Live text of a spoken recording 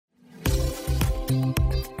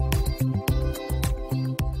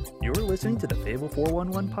listening to the Fayetteville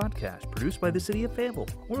 411 podcast, produced by the City of Fayetteville,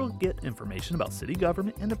 where you'll get information about city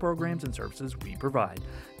government and the programs and services we provide.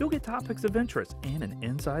 You'll get topics of interest and an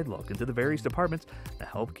inside look into the various departments that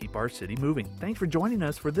help keep our city moving. Thanks for joining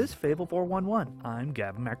us for this Fayetteville 411. I'm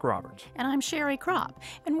Gavin McRoberts. And I'm Sherry Kropp,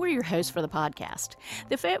 and we're your hosts for the podcast.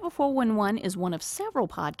 The Fayetteville 411 is one of several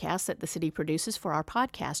podcasts that the city produces for our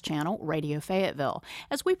podcast channel, Radio Fayetteville,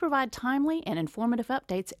 as we provide timely and informative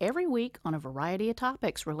updates every week on a variety of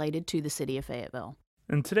topics related to the city of Fayetteville.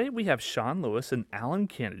 And today we have Sean Lewis and Alan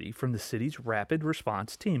Kennedy from the city's Rapid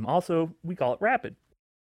Response Team. Also, we call it Rapid.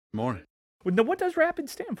 Morning. Now, what does Rapid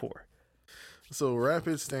stand for? So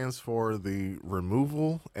RAPID stands for the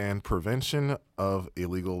Removal and Prevention of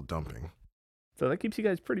Illegal Dumping. So that keeps you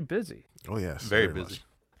guys pretty busy. Oh, yes. Very busy. Much.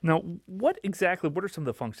 Now, what are some of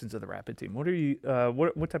the functions of the Rapid Team? What are you?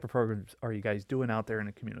 What type of programs are you guys doing out there in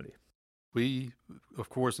the community? We, of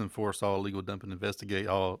course, enforce all illegal dumping, investigate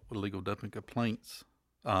all illegal dumping complaints,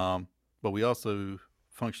 but we also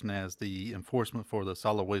function as the enforcement for the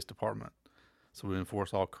solid waste department. So we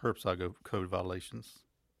enforce all curbside code violations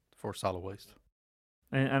for solid waste.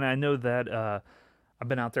 And I know that I've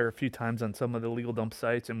been out there a few times on some of the illegal dump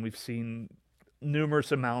sites, and we've seen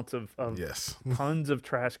numerous amounts of Yes. tons of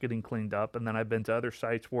trash getting cleaned up. And then I've been to other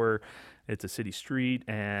sites where it's a city street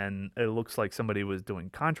and it looks like somebody was doing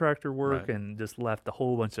contractor work Right. and just left a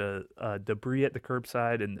whole bunch of debris at the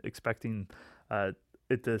curbside and expecting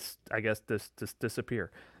it to, I guess, just disappear.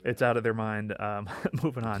 It's out of their mind.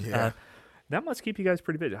 Moving on. Yeah. That must keep you guys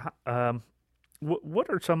pretty busy. What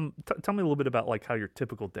are some? Tell me a little bit about like how your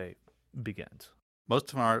typical day begins.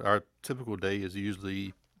 Most of our typical day is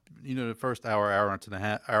usually, the first hour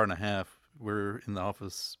and a half, we're in the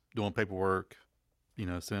office doing paperwork,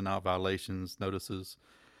 sending out violations, notices.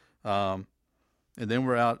 And then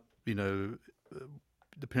we're out,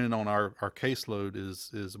 depending on our caseload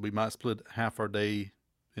is we might split half our day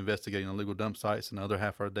investigating illegal dump sites and the other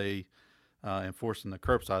half our day enforcing the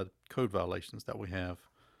curbside code violations that we have.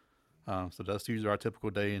 So that's usually our typical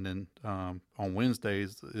day. And then on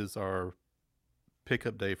Wednesdays is our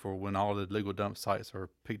pickup day for when all the illegal dump sites are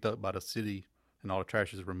picked up by the city and all the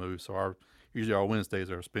trash is removed. So usually our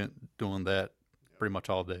Wednesdays are spent doing that pretty much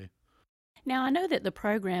all day. Now, I know that the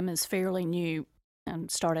program is fairly new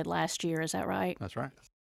and started last year, is that right? That's right.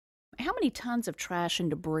 How many tons of trash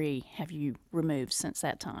and debris have you removed since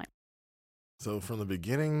that time? So from the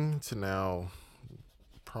beginning to now,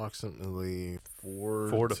 approximately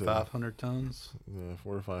 400 to 500 tons. Yeah,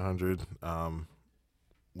 400 to 500,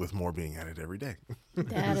 with more being added every day.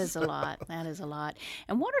 That is a lot. That is a lot.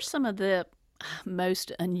 And what are some of the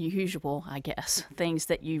most unusual, I guess, things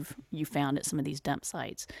that you found at some of these dump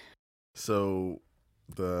sites? So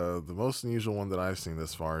the most unusual one that I've seen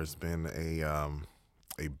thus far has been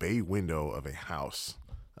a bay window of a house.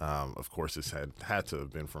 Of course, this had to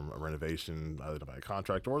have been from a renovation, either by a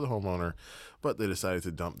contractor or the homeowner, but they decided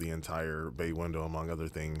to dump the entire bay window, among other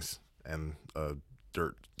things, and a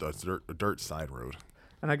dirt side road.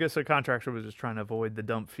 And I guess the contractor was just trying to avoid the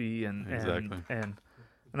dump fee, and Exactly. and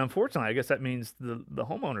unfortunately, I guess that means the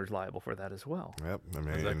homeowner's liable for that as well. Yep, I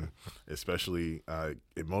mean, Exactly. especially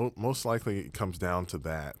it most likely comes down to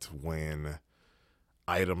that when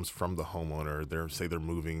items from the homeowner, they're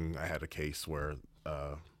moving. I had a case where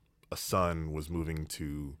a son was moving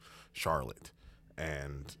to Charlotte,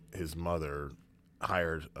 and his mother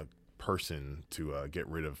hired a person to get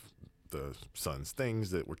rid of the son's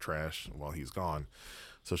things that were trash while he's gone.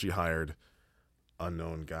 So she hired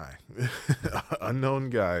unknown guy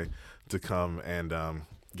to come and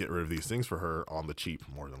get rid of these things for her on the cheap,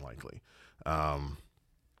 more than likely.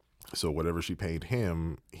 So whatever she paid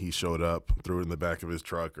him, he showed up, threw it in the back of his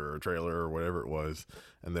truck or trailer or whatever it was,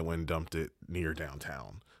 and then went and dumped it near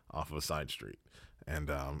downtown off of a side street.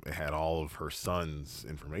 And it had all of her son's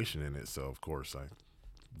information in it. So, of course, I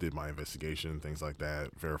did my investigation, things like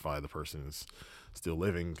that, verify the person is still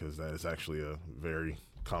living, because that is actually a very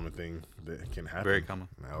common thing that can happen. Very common.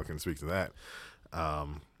 Now I can speak to that,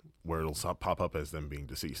 where it'll pop up as them being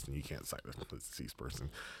deceased, and you can't cite a deceased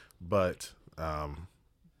person. But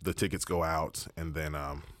the tickets go out, and then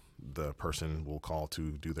the person will call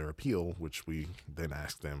to do their appeal, which we then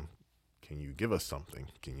ask them, can you give us something?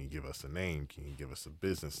 Can you give us a name? Can you give us a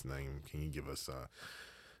business name? Can you give us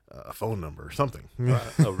a phone number or something?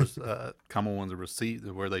 Common one's a receipt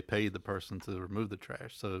where they paid the person to remove the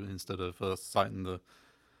trash. So instead of us citing the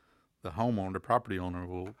homeowner, the property owner,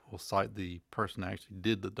 we'll cite the person that actually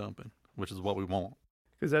did the dumping, which is what we want.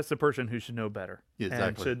 Because that's the person who should know better. Yeah,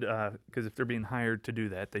 exactly. And because if they're being hired to do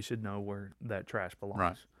that, they should know where that trash belongs.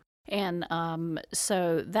 Right. And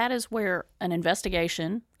so that is where an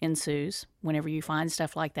investigation ensues. Whenever you find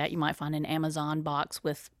stuff like that, you might find an Amazon box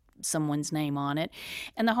with someone's name on it.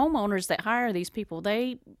 And the homeowners that hire these people,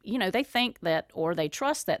 they think that, or they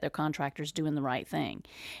trust that their contractor's doing the right thing.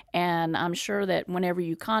 And I'm sure that whenever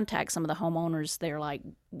you contact some of the homeowners, they're like,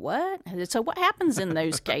 what? So what happens in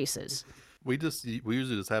those cases? We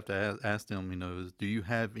usually just have to ask them, do you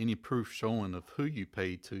have any proof showing of who you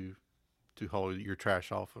paid to haul your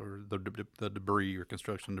trash off, or the debris or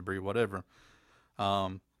construction debris, whatever.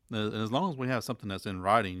 And as long as we have something that's in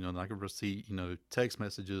writing, like a receipt, text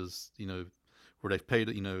messages, where they've paid,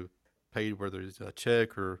 whether it's a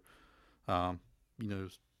check or, some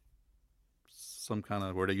kind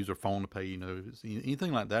of where they use their phone to pay,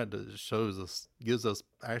 anything like that gives us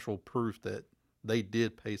actual proof that they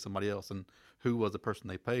did pay somebody else and who was the person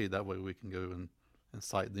they paid. That way we can go and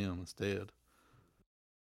cite them instead.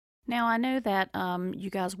 Now, I know that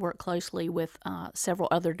you guys work closely with several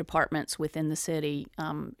other departments within the city.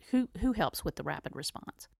 Who helps with the rapid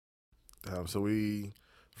response? So we,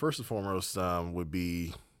 first and foremost, would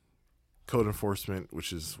be code enforcement,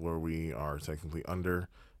 which is where we are technically under.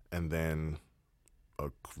 And then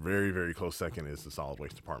a very, very close second is the solid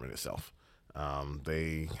waste department itself.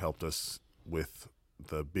 They helped us with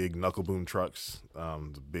the big knuckle boom trucks,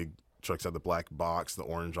 the big trucks have the black box, the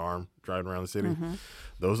orange arm driving around the city. Mm-hmm.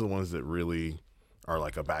 Those are the ones that really are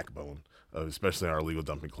like a backbone of especially our illegal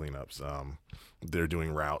dumping cleanups. They're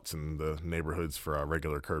doing routes in the neighborhoods for our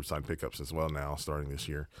regular curbside pickups as well now, starting this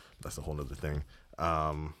year. That's a whole nother thing.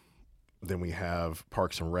 Then we have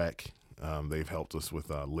Parks and Rec. They've helped us with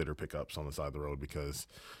litter pickups on the side of the road because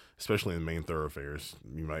especially in main thoroughfares,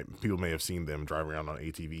 people may have seen them driving around on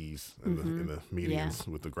ATVs in the medians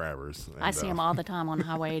with the grabbers. And, I see them all the time on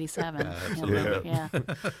Highway 87. Yeah.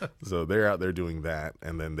 So they're out there doing that,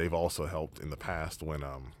 and then they've also helped in the past when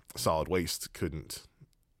solid waste couldn't,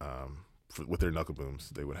 with their knuckle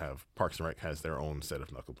booms. They would have Parks and Rec has their own set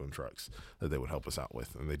of knuckle boom trucks that they would help us out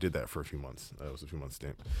with, and they did that for a few months. That was a few months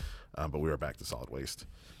stint, but we are back to solid waste.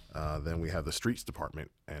 Then we have the streets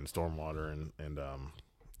department and stormwater and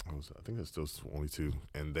I think that's those only two,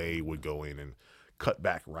 and they would go in and cut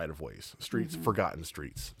back right-of-ways, streets, forgotten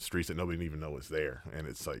streets that nobody even know is there, and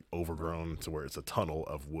it's like overgrown to where it's a tunnel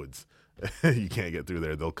of woods. You can't get through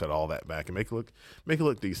there. They'll cut all that back and make it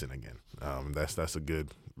look decent again. That's a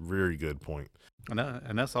very good point.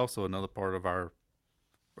 And that's also another part of our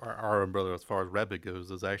umbrella as far as rapid goes.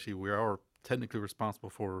 Is actually we are technically responsible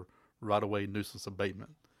for right-of-way nuisance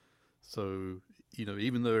abatement. So,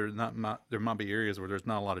 even though there might be areas where there's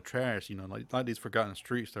not a lot of trash, like these forgotten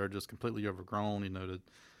streets that are just completely overgrown, the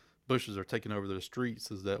bushes are taking over the streets,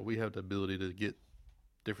 is that we have the ability to get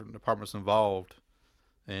different departments involved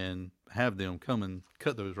and have them come and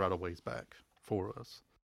cut those right-of-ways back for us.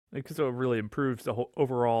 So it really improves the whole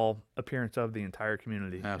overall appearance of the entire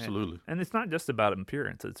community. Absolutely. And it's not just about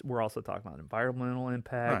appearance. We're also talking about environmental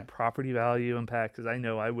impact, property value impact, because I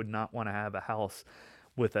know I would not want to have a house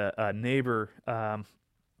with a neighboring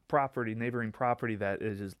property that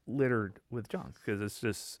is just littered with junk, because it's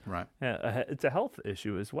just it's a health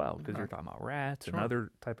issue as well, because you're talking about rats and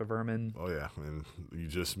other type of vermin. Oh yeah, and you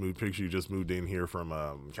just moved in here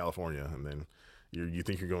from California, and then you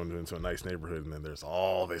think you're going into a nice neighborhood, and then there's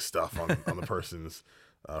all this stuff on the person's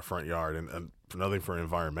front yard. And another thing for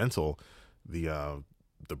environmental, the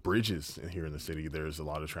bridges here in the city, there's a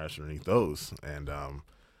lot of trash underneath those, and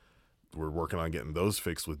we're working on getting those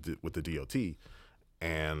fixed with the DOT.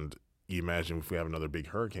 And you imagine if we have another big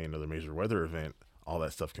hurricane, another major weather event, all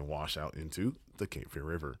that stuff can wash out into the Cape Fear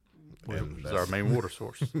River. And that's our main water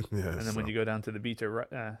source. And then when you go down to the beach down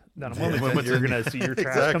a moment, you're going to see your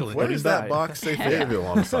trash come floating by. What does that box say Fayetteville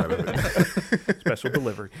on the side of it? Special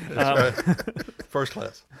delivery. First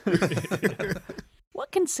class.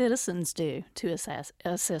 What can citizens do to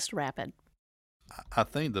assist rapid? I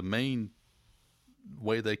think the main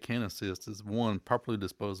way they can assist is, one, properly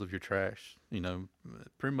dispose of your trash.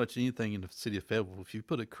 Pretty much anything in the city of Fayetteville, if you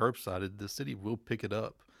put it curbside, the city will pick it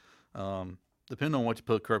up. Depending on what you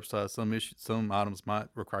put curbside, some items might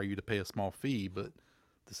require you to pay a small fee, but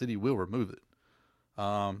the city will remove it.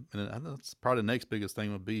 And that's probably the next biggest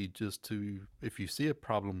thing would be just to, if you see a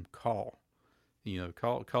problem, call.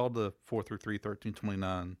 Call the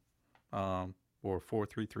 433-1329 or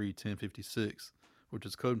 433-1056, which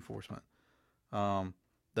is code enforcement.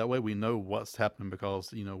 That way we know what's happening,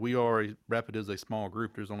 because Rapid is a small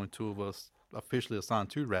group. There's only two of us officially assigned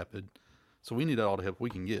to Rapid, so we need all the help we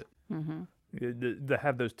can get. To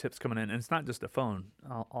have those tips coming in, and it's not just a phone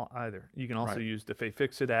either. You can also use the Fay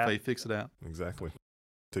Fix It app. Fay Fix It app. Exactly.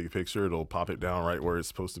 take a picture. It'll pop it down right where it's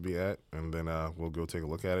supposed to be at, and then we'll go take a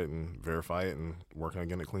look at it and verify it and work on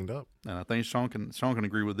getting it cleaned up. And I think Sean can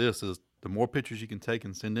agree with this. Is the more pictures you can take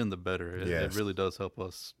and send in, the better. It really does help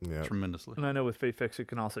us tremendously. And I know with FaithFix, it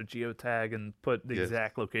can also geotag and put the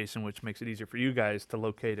exact location, which makes it easier for you guys to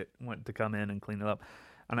locate it, to come in and clean it up.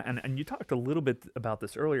 And you talked a little bit about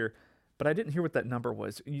this earlier, but I didn't hear what that number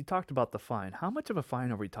was. You talked about the fine. How much of a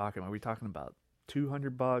fine are we talking? Are we talking about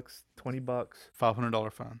 $200, $20?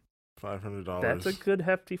 $500 fine. $500. That's a good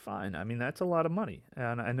hefty fine. I mean, that's a lot of money.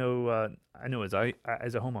 And I know as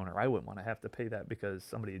a homeowner, I wouldn't want to have to pay that because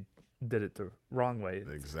somebody did it the wrong way.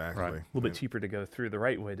 Exactly. A little bit cheaper to go through the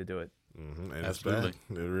right way to do it. Mm-hmm. And Absolutely. it's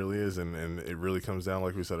bad. It really is. And it really comes down,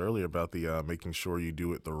 like we said earlier, about the making sure you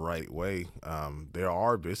do it the right way. There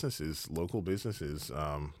are businesses, local businesses,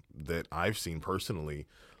 that I've seen personally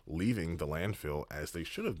leaving the landfill as they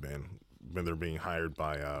should have been when they're being hired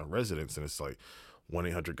by residents. And it's like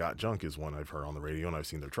 1-800-GOT-JUNK is one I've heard on the radio, and I've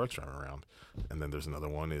seen their trucks running around. And then there's another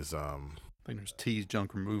one is I think there's T's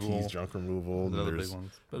Junk Removal. Another big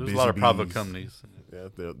ones. But there's a lot of private companies. Yeah,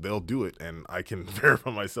 they'll do it, and I can verify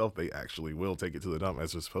myself they actually will take it to the dump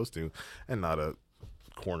as they're supposed to, and not a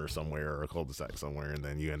corner somewhere or a cul-de-sac somewhere, and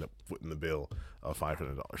then you end up footing the bill of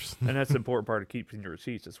 $500. And that's the important part of keeping your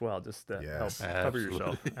receipts as well, just to help cover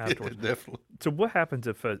yourself afterwards. Definitely. So what happens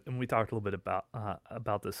if, and we talked a little bit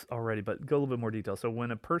about this already, but go a little bit more detail. So when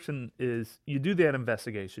a person you do that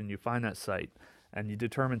investigation, you find that site, and you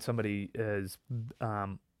determine somebody is,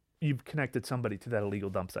 you've connected somebody to that illegal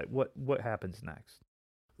dump site. What happens next?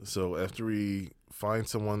 So after we find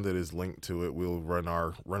someone that is linked to it, we'll run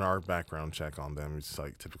our background check on them. It's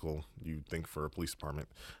like typical you'd think for a police department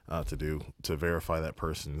to do, to verify that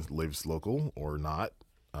person lives local or not,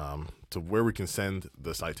 to where we can send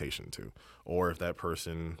the citation to, or if that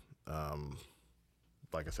person,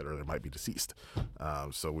 like I said earlier, might be deceased.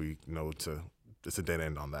 So we know it's a dead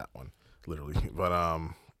end on that one, literally. But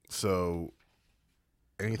so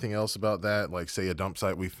anything else about that, like say a dump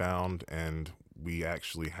site we found and we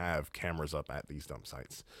actually have cameras up at these dump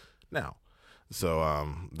sites now. So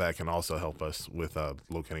that can also help us with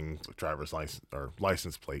locating driver's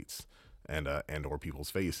license plates and or people's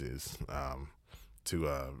faces to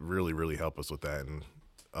really, really help us with that. And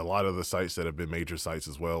a lot of the sites that have been major sites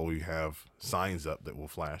as well, we have signs up that will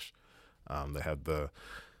flash. They have the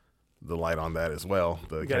light on that as well.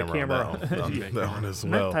 The camera on that one as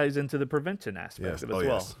and well. that ties into the prevention aspect of it as well.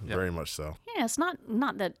 Yes, very much so. Yeah, it's not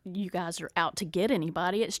that you guys are out to get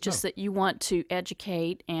anybody. It's just that you want to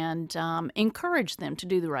educate and encourage them to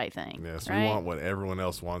do the right thing. Yes, right? We want what everyone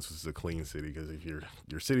else wants, which is a clean city. Because if your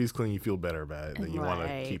city's clean, you feel better about it. Then you want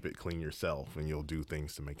to keep it clean yourself, and you'll do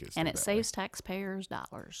things to make it. And it saves taxpayers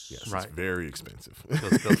dollars. Yes, right. It's very expensive.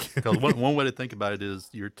 Because one way to think about it is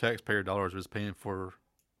your taxpayer dollars is paying for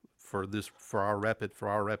our rapid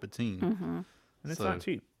team. Mm-hmm. And it's not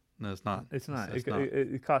cheap. No, it's not. It's not.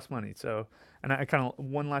 It costs money. So, and I kind of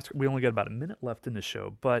we only got about a minute left in the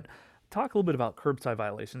show, but talk a little bit about curbside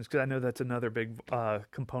violations, because I know that's another big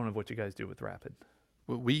component of what you guys do with Rapid.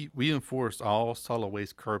 Well, we enforce all solid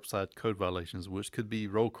waste curbside code violations, which could be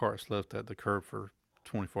roll carts left at the curb for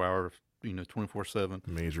 24 hours, 24/7.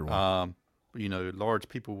 Major one. Large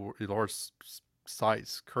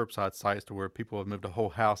sites, curbside sites, to where people have moved a whole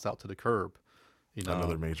house out to the curb.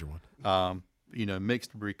 Another major one.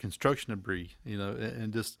 Mixed debris, construction debris,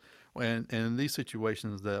 and in these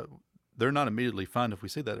situations that they're not immediately fined. If we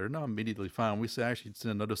see that, they're not immediately fined. We actually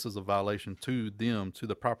send notices of violation to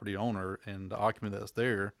the property owner and the occupant that's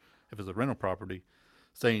there, if it's a rental property,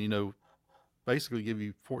 saying, basically give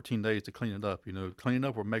you 14 days to clean it up. Clean it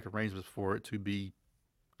up or make arrangements for it to be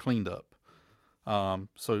cleaned up.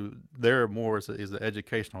 So there more is the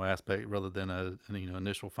educational aspect rather than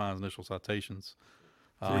initial fines, initial citations.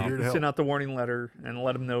 So you can send out the warning letter and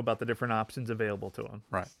let them know about the different options available to them.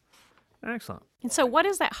 Right. Excellent. And so what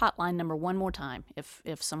is that hotline number one more time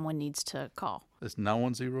if someone needs to call? It's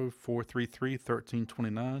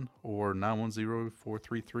 910-433-1329 or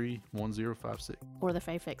 910-433-1056. Or the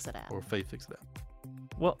FaithFix It app. Or FaithFix It app.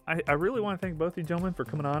 Well, I really want to thank both of you gentlemen for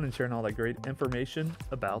coming on and sharing all that great information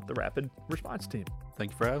about the Rapid Response Team.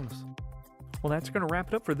 Thank you for having us. Well, that's going to wrap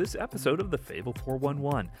it up for this episode of the Fable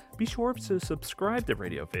 411. Be sure to subscribe to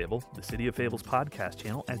Radio Fable, the City of Fables podcast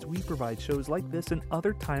channel, as we provide shows like this and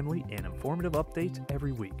other timely and informative updates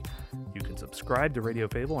every week. You can subscribe to Radio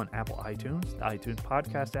Fable on Apple iTunes, the iTunes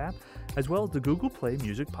podcast app, as well as the Google Play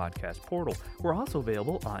Music podcast portal. We're also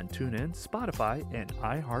available on TuneIn, Spotify, and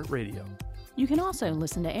iHeartRadio. You can also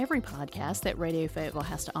listen to every podcast that Radio Fayetteville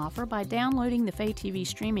has to offer by downloading the Fay TV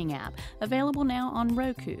streaming app, available now on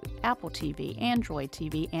Roku, Apple TV, Android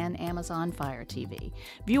TV, and Amazon Fire TV.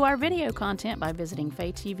 View our video content by visiting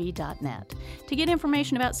faytv.net. To get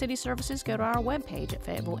information about city services, go to our webpage at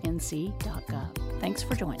fayettevillenc.gov. Thanks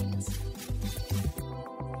for joining us.